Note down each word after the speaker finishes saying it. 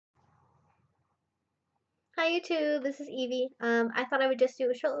Hi YouTube, this is Evie. I thought I would just do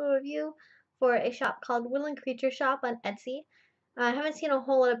a short little review for a shop called Woodland Creature Shop on Etsy. I haven't seen a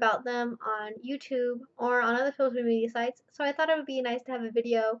whole lot about them on YouTube or on other social media sites, so I thought it would be nice to have a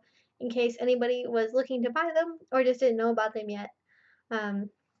video in case anybody was looking to buy them or just didn't know about them yet. Um,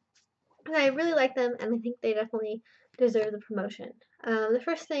 and I really like them, and I think they definitely deserve the promotion. The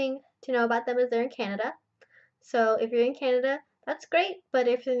first thing to know about them is they're in Canada. So if you're in Canada, that's great, but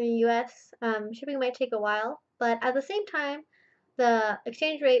if you're in the US, shipping might take a while. But at the same time, the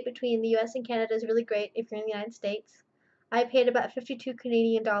exchange rate between the US and Canada is really great if you're in the United States. I paid about 52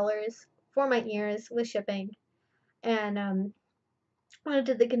 Canadian dollars for my ears with shipping, and when I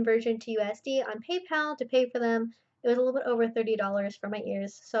did the conversion to USD on PayPal to pay for them, it was a little bit over $30 for my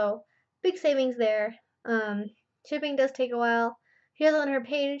ears. So big savings there. Shipping does take a while. Here's on her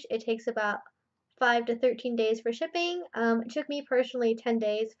page, it takes about 5 to 13 days for shipping. It took me personally 10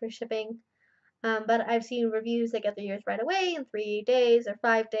 days for shipping, but I've seen reviews that get their ears right away in 3 days or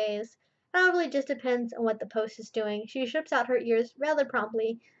 5 days. It all really just depends on what the post is doing. She ships out her ears rather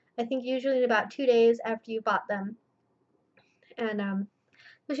promptly. I think usually in about 2 days after you bought them. And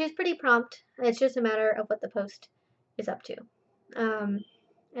so she's pretty prompt. It's just a matter of what the post is up to. Um,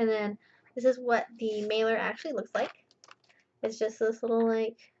 and then this is what the mailer actually looks like. It's just this little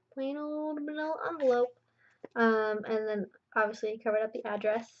like plain old manila envelope. And then obviously covered up the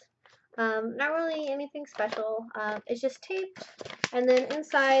address. Not really anything special. It's just taped. And then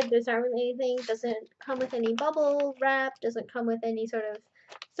inside there's not really anything. Doesn't come with any bubble wrap. Doesn't come with any sort of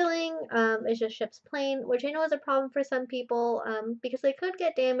filling. It just ships plain, which I know is a problem for some people because they could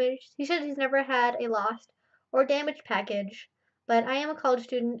get damaged. He said he's never had a lost or damaged package, but I am a college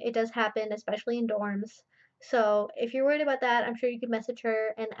student. It does happen, especially in dorms. So if you're worried about that, I'm sure you could message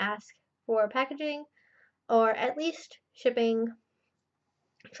her and ask for packaging or at least shipping,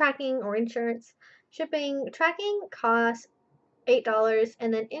 tracking, or insurance. Shipping, tracking costs $8,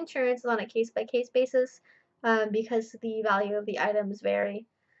 and then insurance is on a case by case basis because the value of the items vary.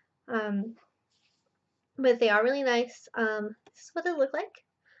 Um, but they are really nice. This is what they look like.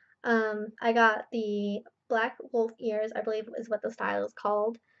 I got the black wolf ears, I believe is what the style is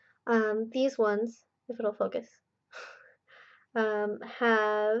called. These ones, if it'll focus,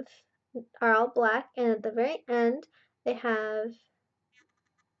 have are all black, and at the very end they have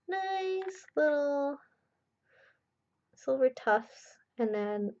nice little silver tufts, and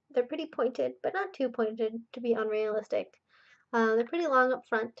then they're pretty pointed, but not too pointed to be unrealistic. They're pretty long up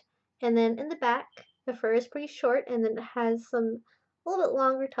front, and then in the back, the fur is pretty short, and then it has some a little bit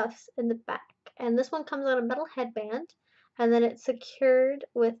longer tufts in the back. And this one comes on a metal headband, and then it's secured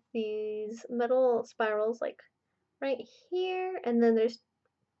with these metal spirals, like right here, and then there's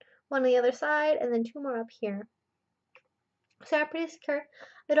one on the other side, and then two more up here. So they're pretty secure.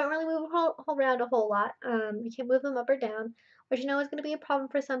 They don't really move around a whole lot. You can move them up or down, which you know is going to be a problem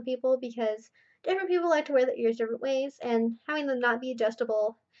for some people because different people like to wear their ears different ways, and having them not be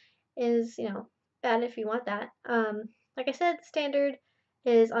adjustable is, bad if you want that. Like I said, standard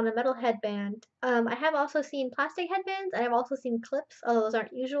is on a metal headband. I have also seen plastic headbands, and I've also seen clips, although those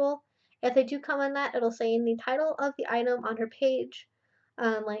aren't usual. If they do come on that, it'll say in the title of the item on her page,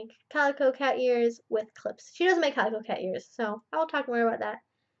 like calico cat ears with clips. She does make calico cat ears, so I'll talk more about that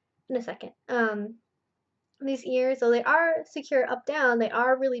in a second. These ears, though they are secure up down, they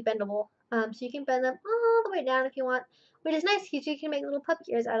are really bendable. So you can bend them all the way down if you want, which is nice because you can make little puppy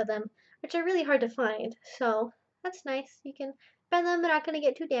ears out of them, which are really hard to find. So that's nice. You can bend them. They're not going to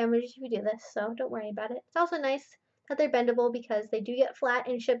get too damaged if you do this, so don't worry about it. It's also nice that they're bendable because they do get flat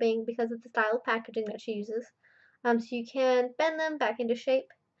in shipping because of the style of packaging that she uses. So you can bend them back into shape.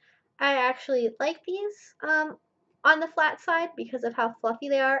 I actually like these on the flat side because of how fluffy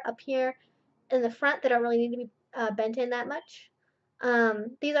they are up here in the front. They don't really need to be bent in that much.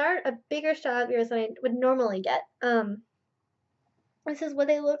 These are a bigger style of ears than I would normally get. This is what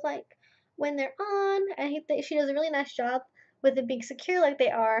they look like when they're on. I think that she does a really nice job with it being secure like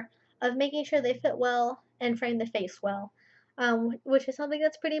they are, of making sure they fit well and frame the face well. Which is something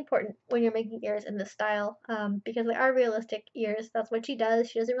that's pretty important when you're making ears in this style, because they are realistic ears. That's what she does.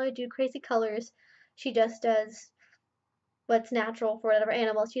 She doesn't really do crazy colors. She just does what's natural for whatever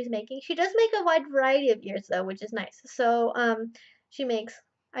animal she's making. She does make a wide variety of ears though, which is nice. So she makes,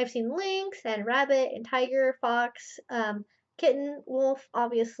 I've seen lynx and rabbit and tiger, fox, kitten, wolf,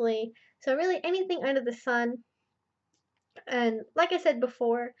 obviously. So really anything under the sun. And like I said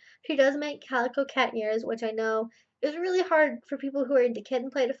before, she does make calico cat ears, which I know is really hard for people who are into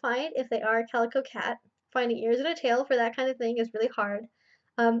kitten play to find if they are a calico cat. Finding ears and a tail for that kind of thing is really hard.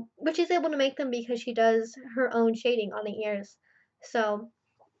 But she's able to make them because she does her own shading on the ears. So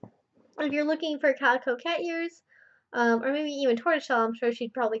If you're looking for calico cat ears, or maybe even tortoiseshell, I'm sure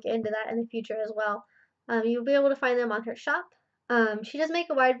she'd probably get into that in the future as well. You'll be able to find them on her shop. She does make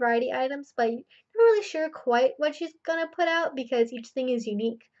a wide variety of items, but you're not really sure quite what she's gonna put out because each thing is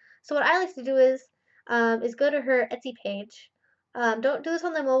unique. So what I like to do is go to her Etsy page. Don't do this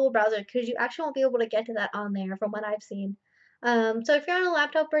on the mobile browser because you actually won't be able to get to that on there from what I've seen. So if you're on a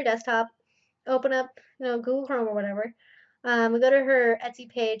laptop or a desktop, open up, Google Chrome or whatever. We go to her Etsy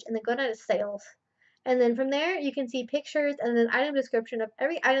page and then go down to sales. And then from there, you can see pictures and an item description of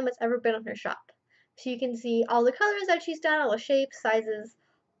every item that's ever been on her shop. So you can see all the colors that she's done, all the shapes, sizes,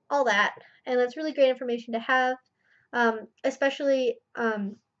 all that. And that's really great information to have, especially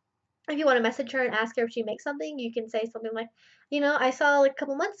if you want to message her and ask her if she makes something, you can say something like, I saw like a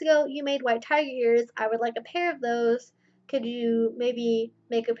couple months ago you made white tiger ears. I would like a pair of those. Could you maybe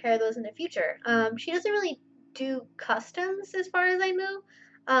make a pair of those in the future? She doesn't really do customs as far as I know.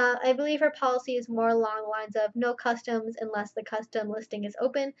 I believe her policy is more along the lines of no customs unless the custom listing is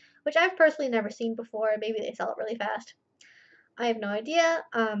open, which I've personally never seen before. Maybe they sell it really fast. I have no idea.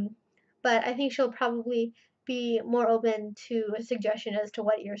 But I think she'll probably be more open to a suggestion as to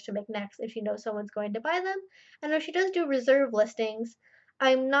what ears to make next if she knows someone's going to buy them. And if she does do reserve listings,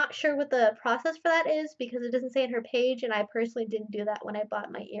 I'm not sure what the process for that is because it doesn't say on her page, and I personally didn't do that when I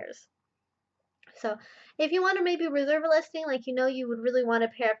bought my ears. So if you want to maybe reserve a listing, like you would really want a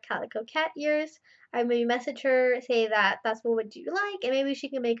pair of calico cat ears, I maybe message her, say that that's what would you like, and maybe she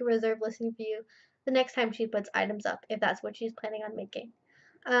can make a reserve listing for you the next time she puts items up, if that's what she's planning on making.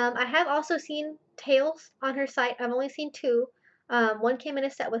 I have also seen tails on her site. I've only seen two. One came in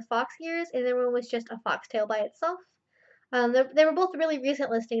a set with fox ears, and the other one was just a foxtail by itself. They were both really recent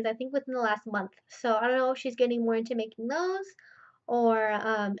listings, I think within the last month. So I don't know if she's getting more into making those, or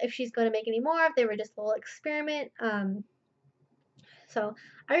if she's going to make any more, if they were just a little experiment. So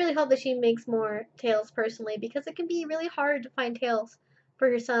I really hope that she makes more tails personally because it can be really hard to find tails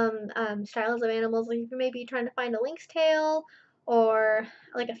for some styles of animals. Like if you're maybe trying to find a lynx tail or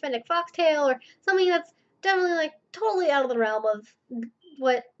like a fennec fox tail or something that's definitely like totally out of the realm of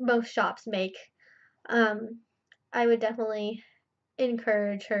what most shops make. Um, I would definitely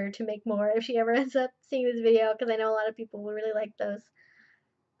encourage her to make more if she ever ends up seeing this video because I know a lot of people will really like those.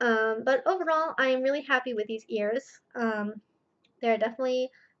 But overall, I am really happy with these ears. They're definitely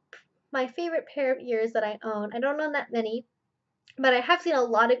my favorite pair of ears that I own. I don't own that many, but I have seen a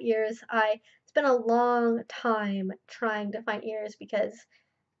lot of ears. I spent a long time trying to find ears because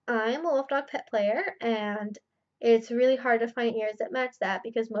I'm a wolf dog pet player, and it's really hard to find ears that match that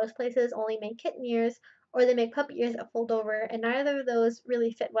because most places only make kitten ears or they make puppy ears that fold over, and neither of those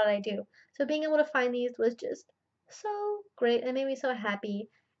really fit what I do. So being able to find these was just so great and made me so happy.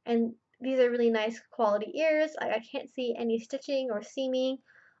 And these are really nice quality ears. I can't see any stitching or seaming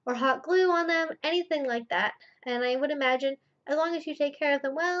or hot glue on them, anything like that. And I would imagine as long as you take care of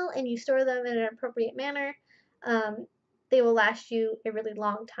them well and you store them in an appropriate manner, um, they will last you a really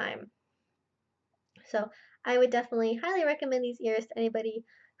long time. So I would definitely highly recommend these ears to anybody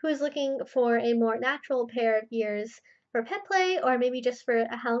who is looking for a more natural pair of ears for pet play or maybe just for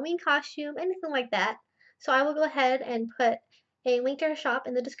a Halloween costume, anything like that. So I will go ahead and put a link to her shop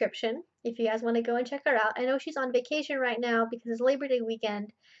in the description if you guys want to go and check her out. I know she's on vacation right now because it's Labor Day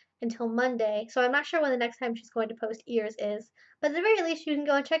weekend until Monday, so I'm not sure when the next time she's going to post ears is. But at the very least, you can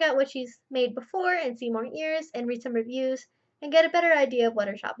go and check out what she's made before and see more ears and read some reviews and get a better idea of what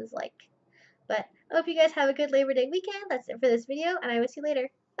her shop is like. But I hope you guys have a good Labor Day weekend. That's it for this video, and I will see you later.